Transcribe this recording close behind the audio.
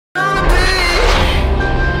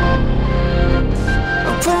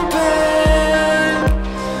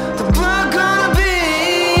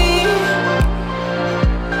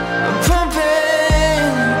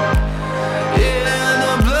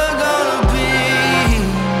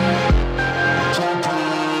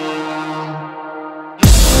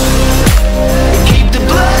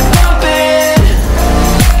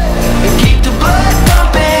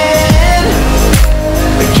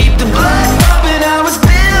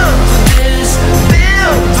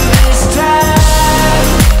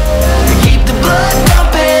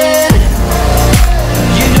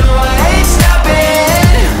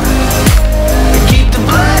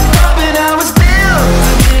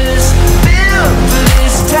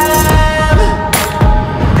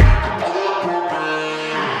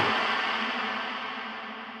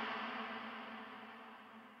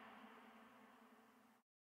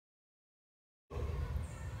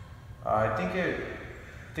I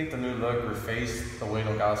think the new look refaced the way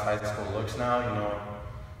Nogales High School looks now. You know,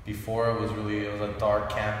 before it was a dark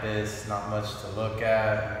campus, not much to look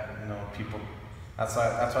at. You know, people. That's why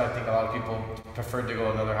I think a lot of people preferred to go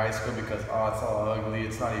to another high school because it's all ugly.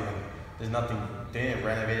 It's not even. There's nothing. They didn't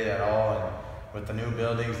renovate it at all. And with the new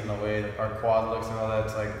buildings and the way our quad looks and all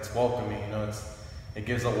that, it's welcoming. You know, it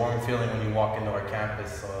gives a warm feeling when you walk into our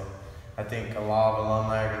campus. So I think a lot of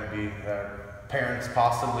alumni are going to be there. Parents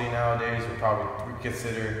possibly nowadays would probably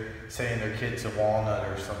consider sending their kids to Walnut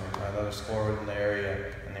or something, another school within the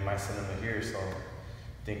area, and they might send them to here. So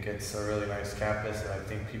I think it's a really nice campus, and I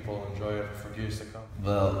think people enjoy it for years to come.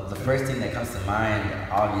 Well, the first thing that comes to mind,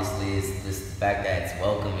 obviously, is just the fact that it's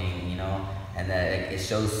welcoming, you know, and that it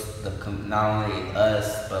shows not only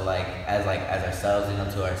us, but as ourselves, you know,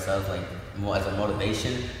 to ourselves, more as a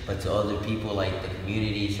motivation, but to other people, like the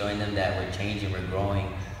community, showing them that we're changing, we're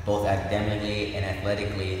growing, both academically and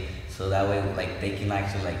athletically, so that way they can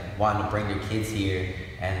actually want to bring their kids here,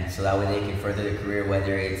 and so that way they can further their career,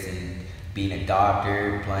 whether it's in being a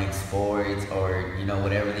doctor, playing sports, or you know,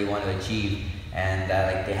 whatever they want to achieve, and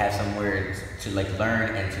that they have somewhere to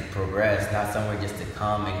learn and to progress, not somewhere just to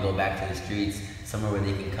come and go back to the streets, somewhere where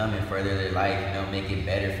they can come and further their life, you know, make it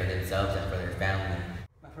better for themselves and for their family.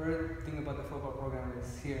 My favorite thing about the football program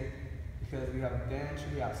is here, because we have bench,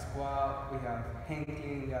 we have squat, we have hang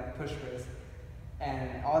clean, we have push press,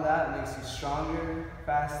 and all that makes you stronger,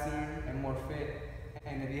 faster, and more fit.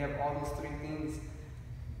 And if you have all those three things,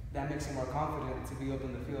 that makes you more confident to be up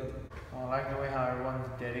in the field. I like the way how everyone's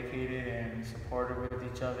dedicated and supportive with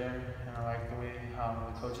each other, and I like the way how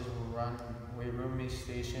the coaches will run weight room each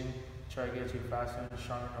station, try to get you faster and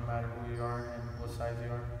stronger no matter who you are and what size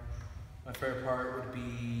you are. My favorite part would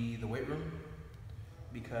be the weight room,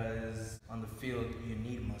 because on the field you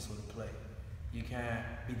need muscle to play. You can't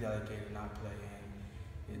be delicate and not play,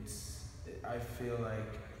 and I feel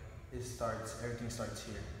like everything starts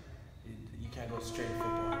here. You can't go straight to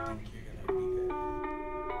football and think you're gonna be good.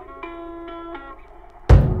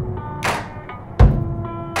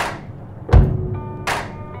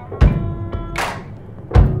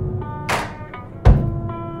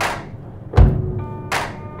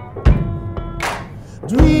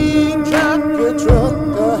 Dream jacket, truck,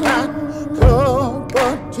 a hat, cup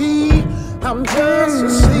of tea. I'm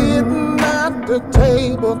just sitting at the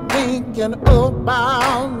table thinking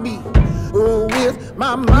about me. With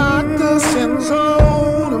my moccasins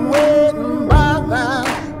on, I'm waiting by that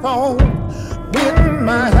phone. With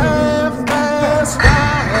my half-mast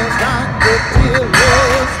eyes like the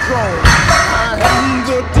dealer's drone. I am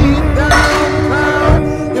the deep down clown.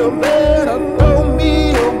 You better throw me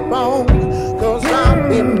a bone, 'cause I've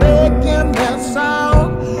been making that sound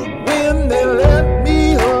when they let me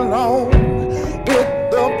alone. With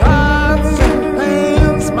the pots and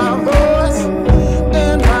pans, my voice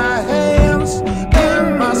and my hands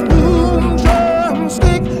and my spoon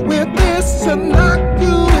drumstick with this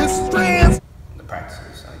innocuous strands. The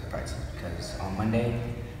practices, I like the practices because on Monday,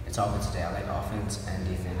 it's offense day. I like offense and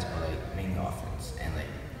defense, but mainly offense. And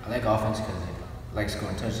I like offense because I like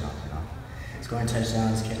scoring touchdowns, you know. Scoring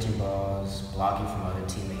touchdowns, catching balls, blocking from other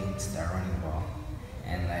teammates that are running the ball.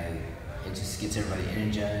 And it just gets everybody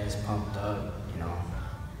energized, pumped up, you know.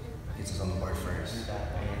 Gets us on the board first.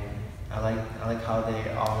 And I like how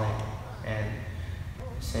they're all in. And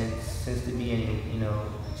since the beginning, you know,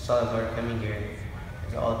 Salvador coming here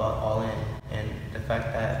is all about all in. And the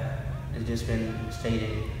fact that it's just been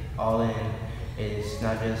stated all in is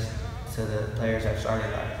not just to the players that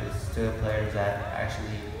started life, it's to the players that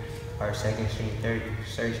actually are second string, third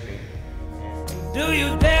string. Do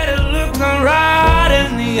you dare to look them right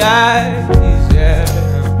in the eyes, yeah?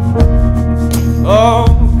 Oh,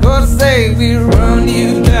 'cause they will run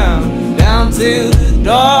you down to the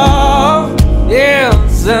door. Yeah,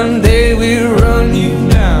 someday we'll run you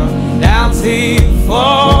down till you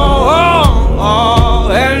fall.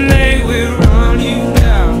 And they will run you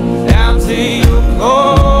down till you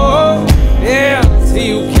go. Yeah, till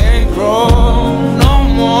you can't grow no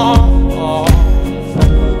more.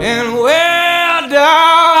 And where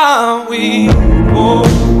down we go,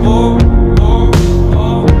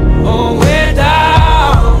 where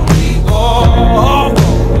down we go,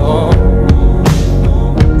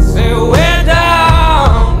 say where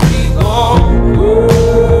down we go.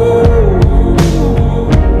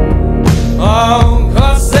 Oh,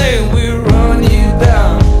 'cause say we run you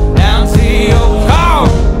down till your call,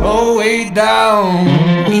 oh way down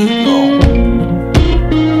we go.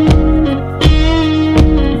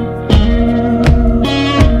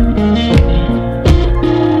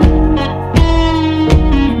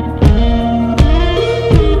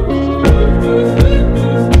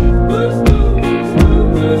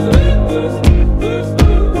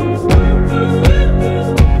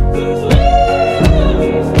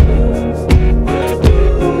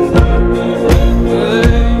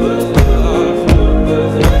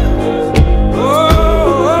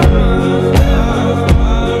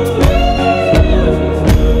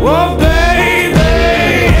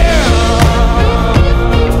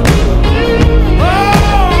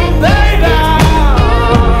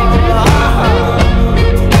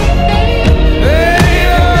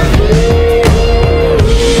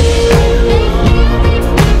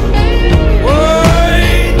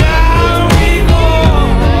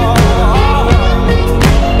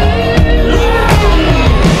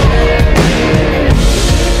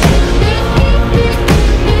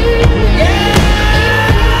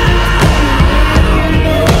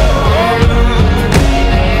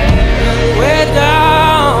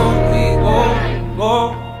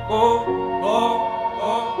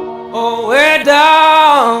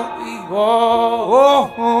 down we go.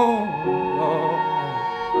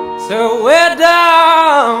 So we're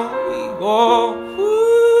down.